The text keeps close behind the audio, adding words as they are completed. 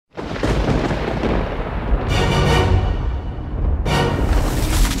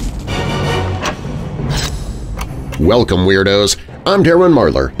Welcome, Weirdos! I'm Darren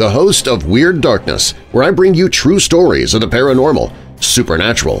Marlar, the host of Weird Darkness, where I bring you true stories of the paranormal,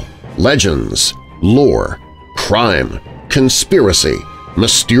 supernatural, legends, lore, crime, conspiracy,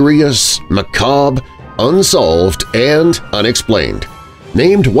 mysterious, macabre, unsolved, and unexplained.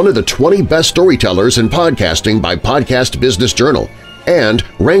 Named one of the 20 best storytellers in podcasting by Podcast Business Journal, and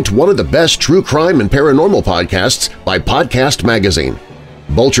ranked one of the best true crime and paranormal podcasts by Podcast Magazine.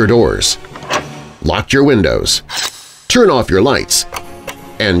 Bolt your doors, lock your windows, turn off your lights,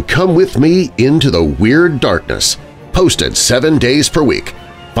 and come with me into the Weird Darkness, posted 7 days per week.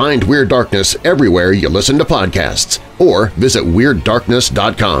 Find Weird Darkness everywhere you listen to podcasts or visit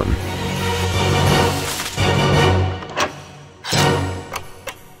WeirdDarkness.com.